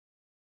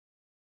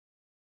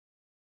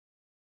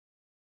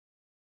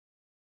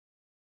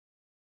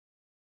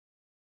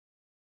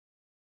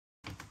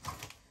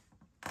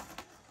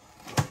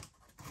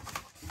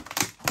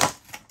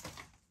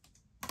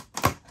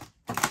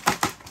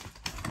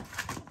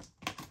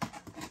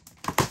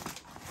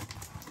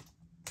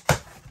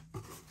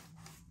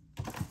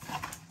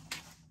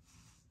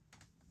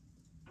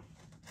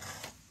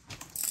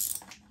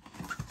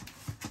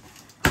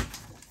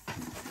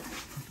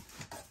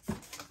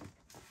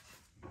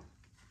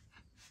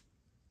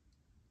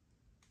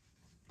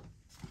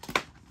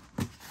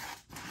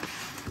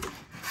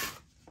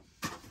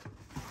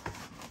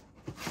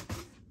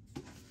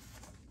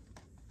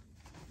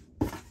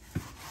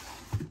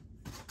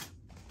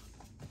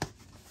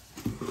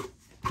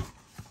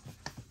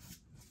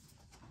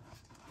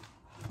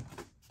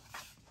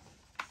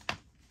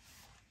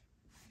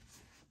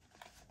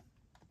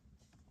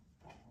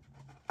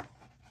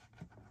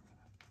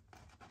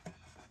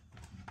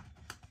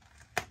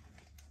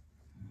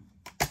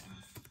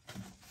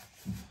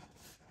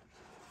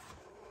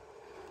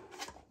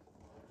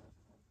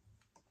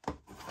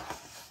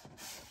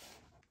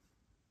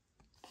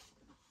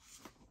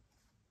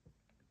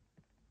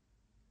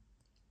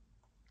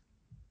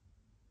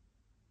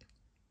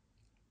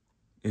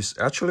It's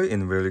actually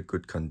in really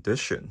good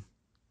condition.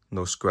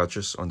 No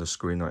scratches on the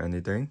screen or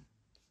anything.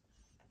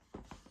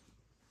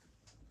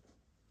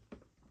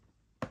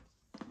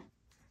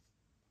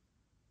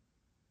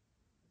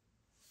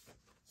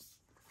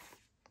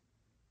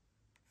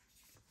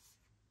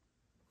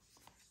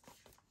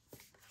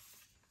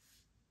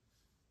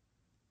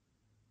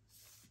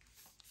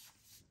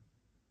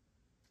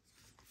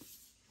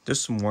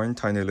 There's one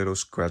tiny little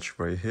scratch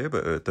right here,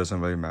 but it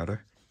doesn't really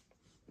matter.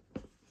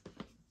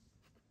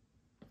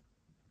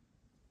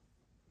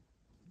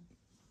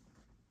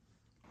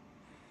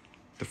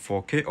 The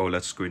 4K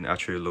OLED screen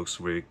actually looks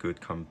really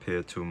good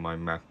compared to my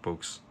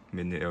MacBook's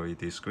mini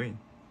LED screen.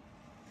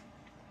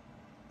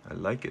 I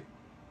like it.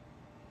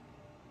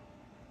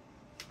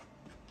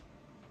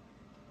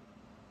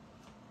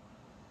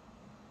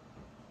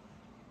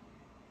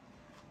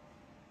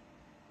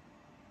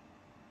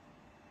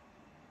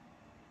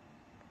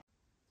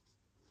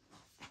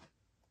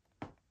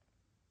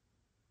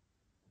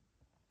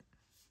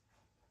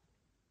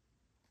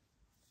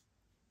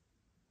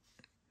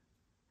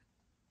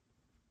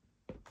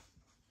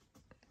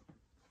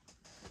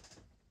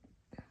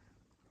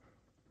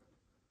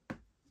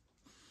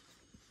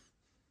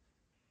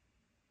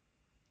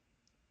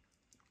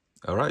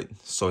 Alright,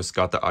 so it's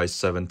got the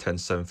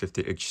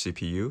i7-10750H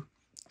CPU,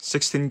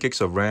 16 gigs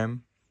of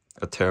RAM,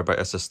 a terabyte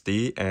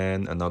SSD,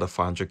 and another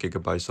 500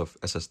 gigabytes of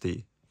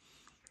SSD.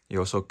 You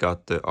also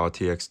got the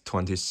RTX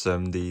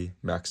 2070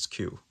 Max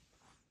Q.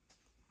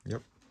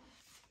 Yep.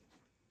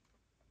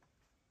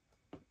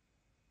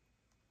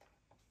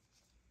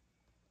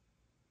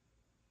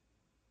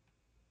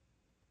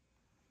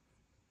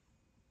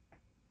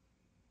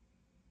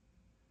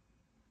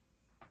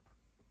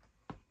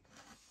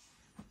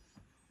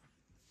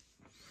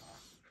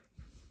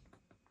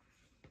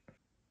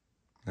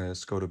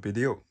 Let's go to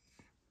BDO.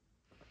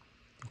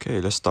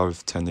 Okay, let's start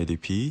with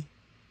 1080p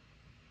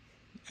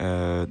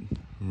at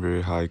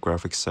very high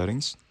graphics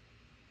settings.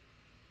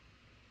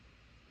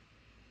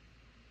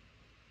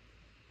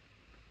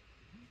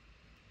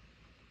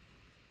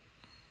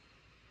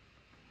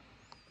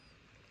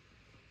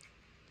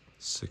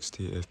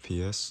 #60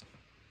 FPS.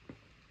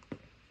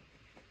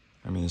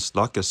 I mean, it's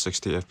locked at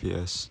 60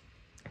 FPS.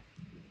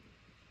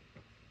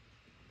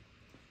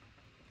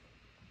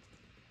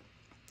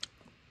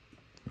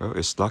 Well,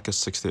 it's locked at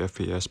 60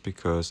 FPS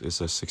because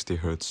it's a 60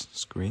 Hz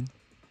screen.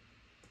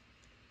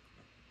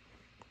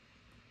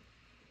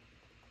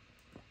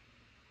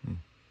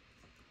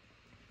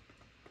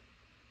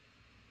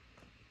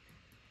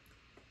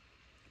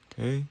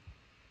 Okay.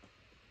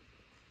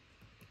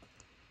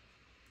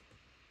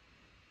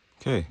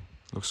 Okay,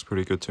 looks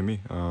pretty good to me.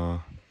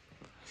 I'll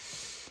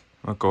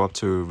go up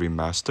to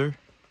remaster.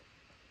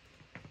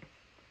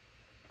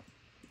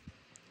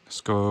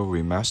 Let's go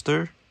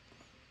remaster.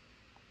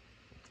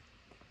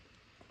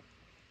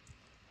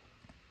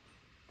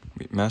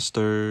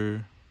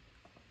 Remaster.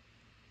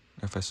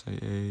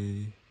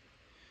 FSAA.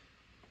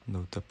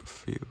 No depth of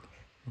field.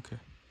 Okay.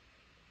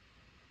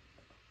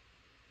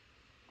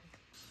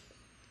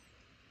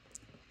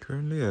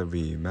 Currently a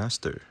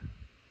remaster.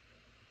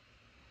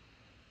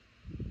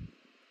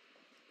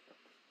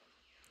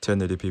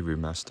 1080p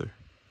remaster.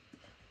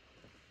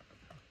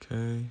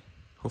 Okay.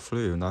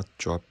 Hopefully it will not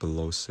drop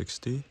below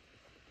 60.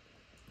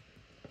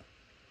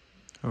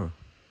 Oh,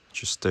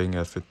 just staying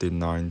at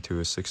 59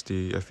 to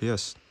 60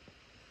 FPS.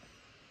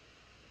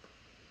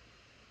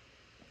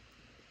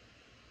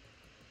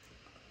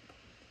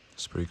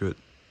 It's pretty good.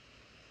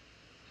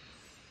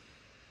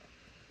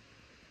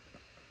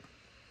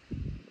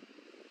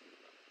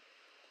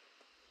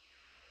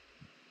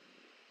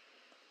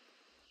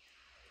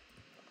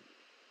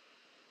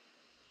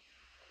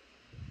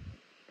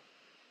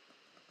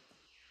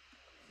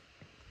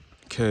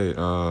 Okay,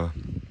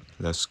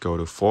 let's go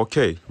to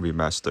 4K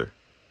remaster.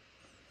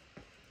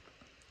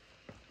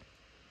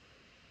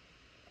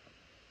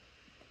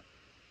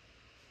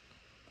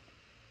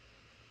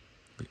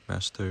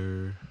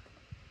 Remaster.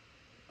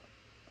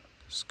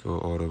 Let's go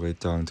all the way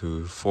down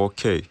to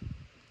 4K.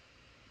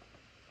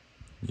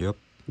 Yep.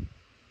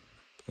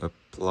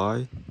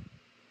 Apply.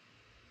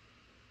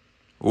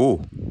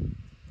 Ooh.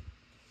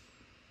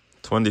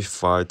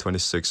 25,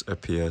 26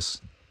 FPS.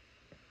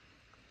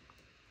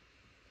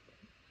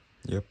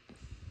 Yep.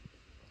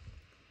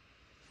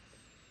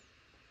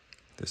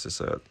 This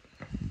is at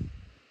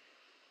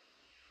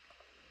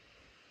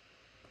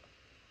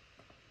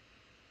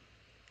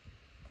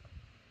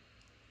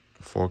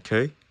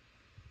 4K.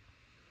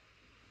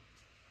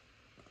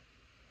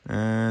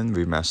 And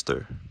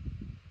remaster.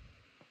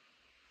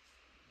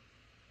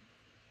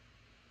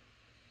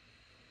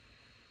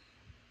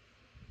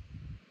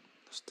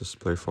 Let's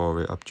display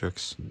faraway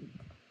objects.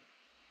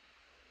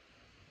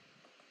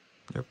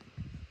 Yep.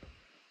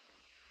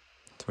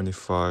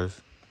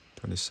 25,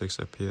 26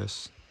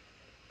 FPS.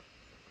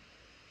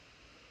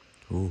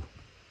 Ooh.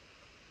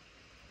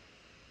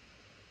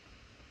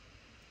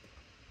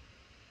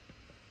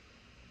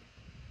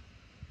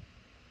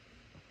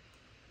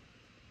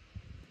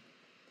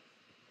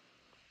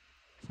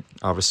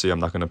 Obviously, I'm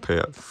not gonna pay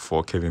a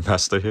 4K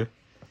remaster here.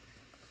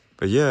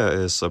 But yeah,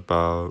 it's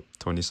about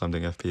 20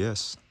 something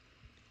FPS.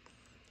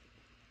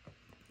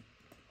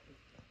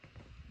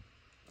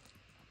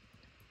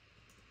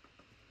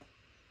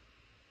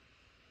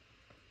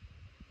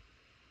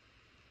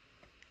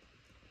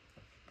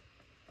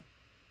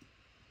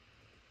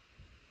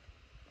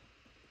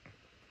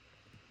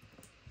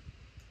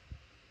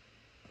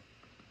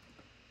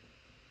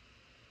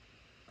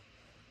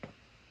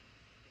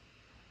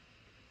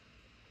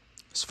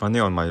 It's funny,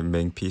 on my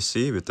main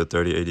PC with the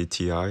 3080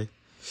 Ti,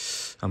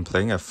 I'm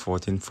playing at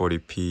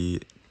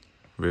 1440p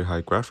real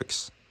high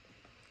graphics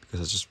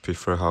because I just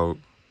prefer how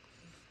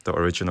the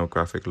original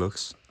graphic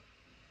looks.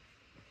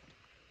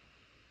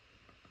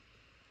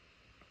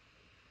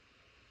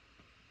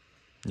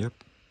 Yep.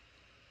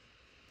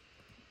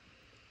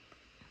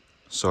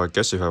 So I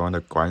guess if I want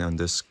to grind on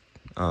this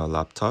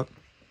laptop,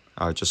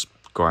 I just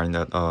grind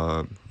at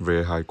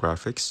real high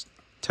graphics,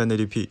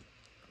 1080p.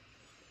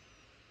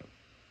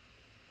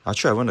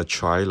 Actually, I want to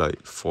try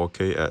like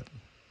 4K at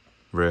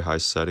very high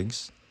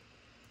settings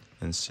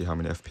and see how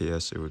many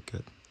FPS it would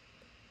get.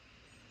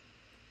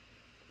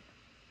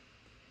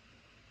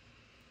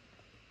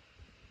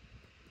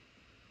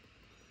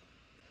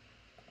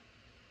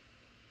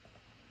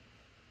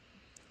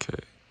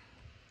 Okay.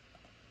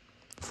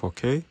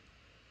 4K.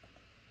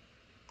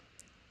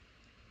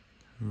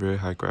 Very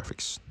high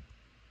graphics.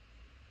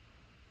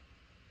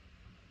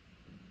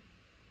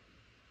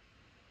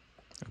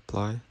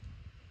 Apply.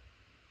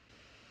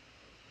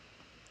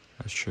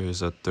 Actually,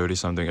 it's at 30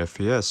 something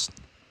FPS.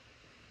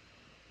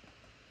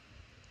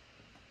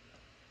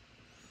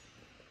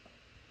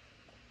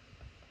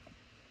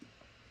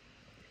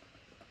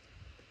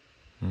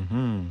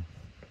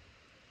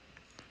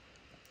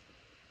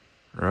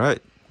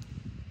 Right.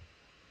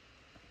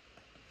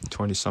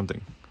 20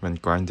 something when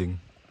grinding.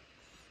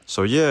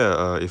 So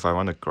yeah, if I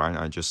want to grind,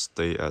 I just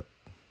stay at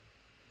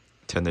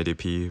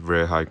 1080p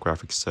very high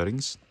graphics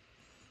settings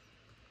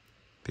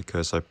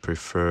because I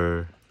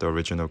prefer the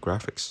original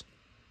graphics.